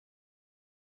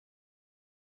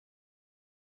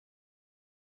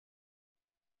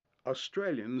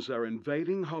Australians are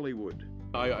invading Hollywood.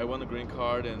 I won the green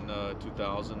card in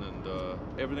 2000, and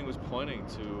everything was pointing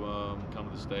to come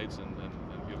to the States and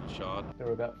give it a shot. There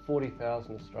were about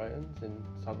 40,000 Australians in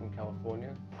Southern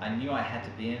California. I knew I had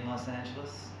to be in Los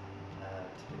Angeles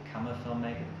to become a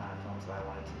filmmaker, the kind of films that I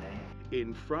wanted to make.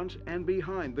 In front and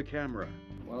behind the camera.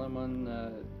 Well, I'm on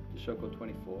a show called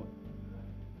 24,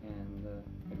 and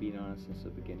I've been on it since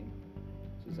the beginning.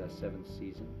 This is our 7th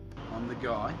season. I'm the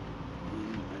guy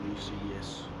in a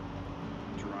UCS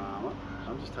drama.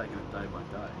 I'm just taking it day by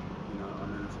day. You know, I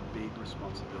mean, it's a big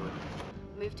responsibility.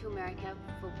 Moved to America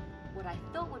for what I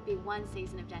thought would be 1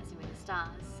 season of Dancing with the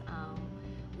Stars,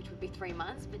 which would be 3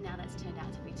 months, but now that's turned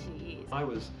out to be 2 years. I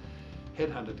was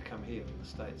headhunted to come here from the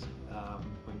States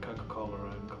when Coca-Cola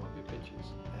owned Columbia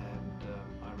Pictures, and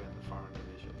I ran the foreign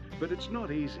division. But it's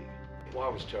not easy. Well, I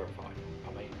was terrified.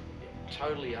 I mean,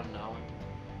 totally unknown.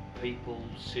 People,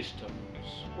 systems.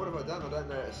 What have I done? I don't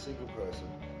know a single person.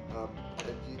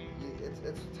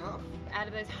 It's tough. Out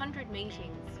of those 100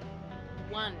 meetings,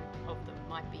 1 of them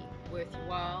might be worth your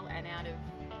while, and out of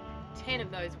 10 of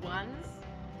those ones,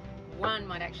 1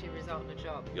 might actually result in a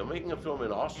job. You're making a film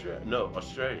in Austria? No,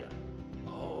 Australia.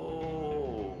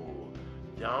 Oh,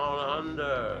 down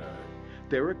under.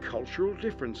 There are cultural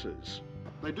differences.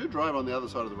 They do drive on the other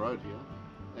side of the road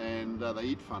here, and they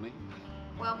eat funny.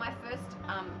 Well, my first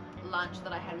lunch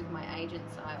that I had with my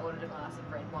agents, I ordered a glass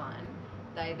of red wine.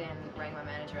 They then rang my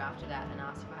manager after that and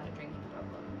asked if I had a drinking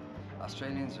problem.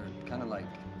 Australians are kind of like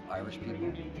Irish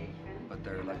people, but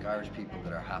they're like Irish people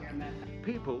that are happy.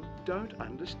 People don't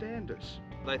understand us.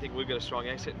 They think we've got a strong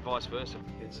accent and vice versa.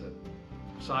 It's a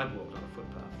sidewalk, not a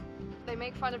footpath. They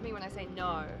make fun of me when I say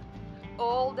no.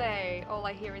 All day, all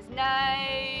I hear is no.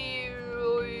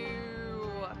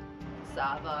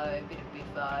 Savo, bit of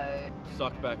biffo.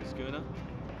 Suck back a schooner.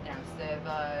 Down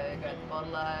servo, go to the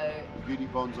bottle-o. Beauty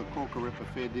bonds are corker-ripper,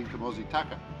 fair dinkum, Aussie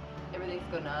tucker. Everything's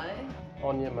got no.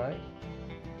 On your mate.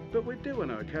 But we're doing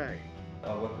okay.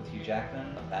 I worked with Hugh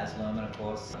Jackman, Baz Luhrmann, of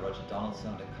course, Roger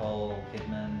Donaldson, Nicole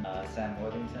Kidman, Sam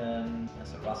Worthington,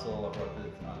 Sir Russell. I've worked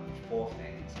with 4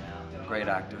 things now. Great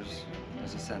actors.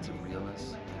 There's a sense of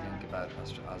realness, I think, about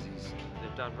Aussies.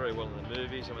 They've done very well in the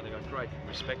movies. I mean, they've got great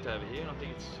respect over here, and I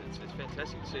think it's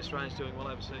fantastic to see Australians doing well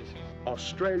overseas.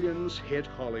 Australians hit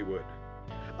Hollywood.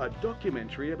 A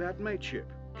documentary about mateship,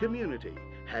 community,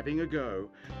 having a go,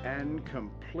 and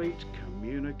complete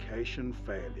communication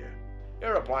failure.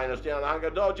 Aeroplane is down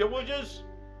under, Dodger, would yous?